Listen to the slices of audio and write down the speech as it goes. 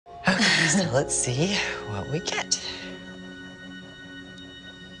So let's see what we get.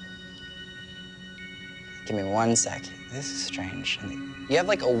 Give me 1 sec. This is strange. You have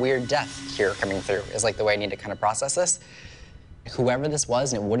like a weird death here coming through, is like the way I need to kind of process this. Whoever this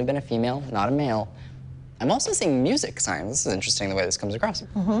was, and it would have been a female, not a male. I'm also seeing music signs. This is interesting the way this comes across.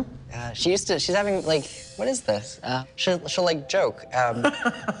 She's having like, what is this? She'll like joke.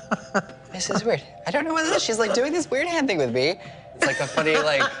 This is weird. I don't know what it is. She's like doing this weird hand thing with me. It's like a funny,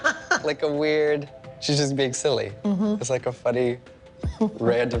 like a weird, she's just being silly. It's like a funny,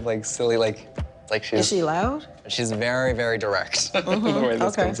 random, like silly, like she's. Is she loud? She's very, very direct the way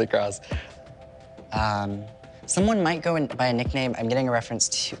this comes across. Someone might go by a nickname. I'm getting a reference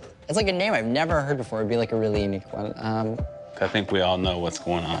to, it's like a name I've never heard before. It'd be like a really unique one. I think we all know what's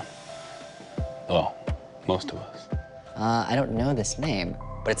going on. Well, most of us. I don't know this name,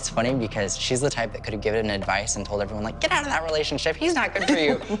 but it's funny because she's the type that could have given advice and told everyone, like, get out of that relationship, he's not good for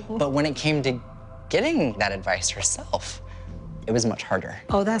you. But when it came to getting that advice herself, it was much harder.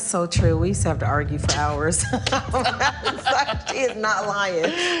 Oh, that's so true. We used to have to argue for hours. She is not lying.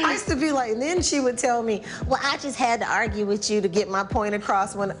 I used to be like, and then she would tell me, well, I just had to argue with you to get my point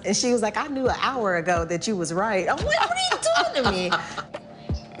across. And she was like, I knew an hour ago that you was right. I'm like, what are you doing to me?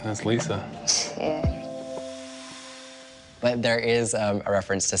 That's Lisa. But there is a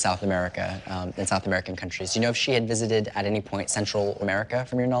reference to South America and South American countries. Do you know if she had visited at any point Central America,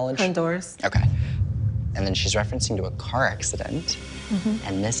 from your knowledge? Honduras. Okay. And then she's referencing to a car accident.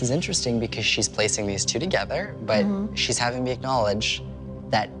 And this is interesting because she's placing these two together, but she's having me acknowledge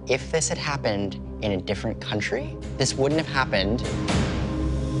that if this had happened in a different country, this wouldn't have happened.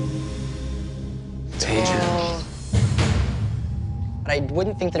 Dangerous. But I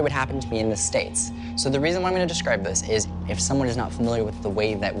wouldn't think that it would happen to me in the States. So the reason why I'm going to describe this is if someone is not familiar with the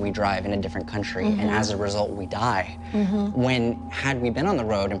way that we drive in a different country, and as a result we die, had we been on the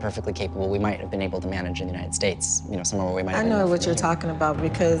road and perfectly capable, we might have been able to manage in the United States, you know, somewhere where we might have been. I know what you're talking about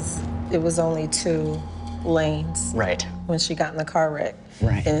because it was only 2 lanes. Right. When she got in the car wreck.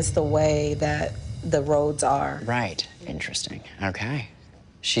 Right. And it's the way that the roads are. Right. Interesting. Okay.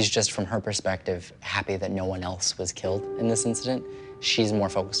 She's just, from her perspective, happy that no one else was killed in this incident. She's more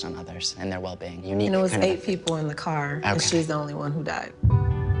focused on others and their well-being. Unique. And it was 8 people in the car, and she's the only one who died.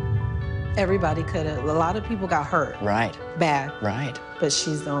 Everybody could have. A lot of people got hurt. Right. Bad. Right. But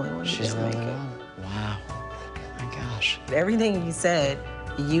she's the only one who She's the didn't only make it. one. Wow. Oh my gosh. Everything you said,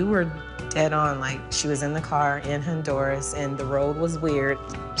 you were dead on. Like, she was in the car in Honduras, and the road was weird.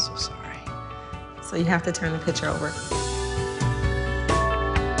 I'm so sorry. So you have to turn the picture over.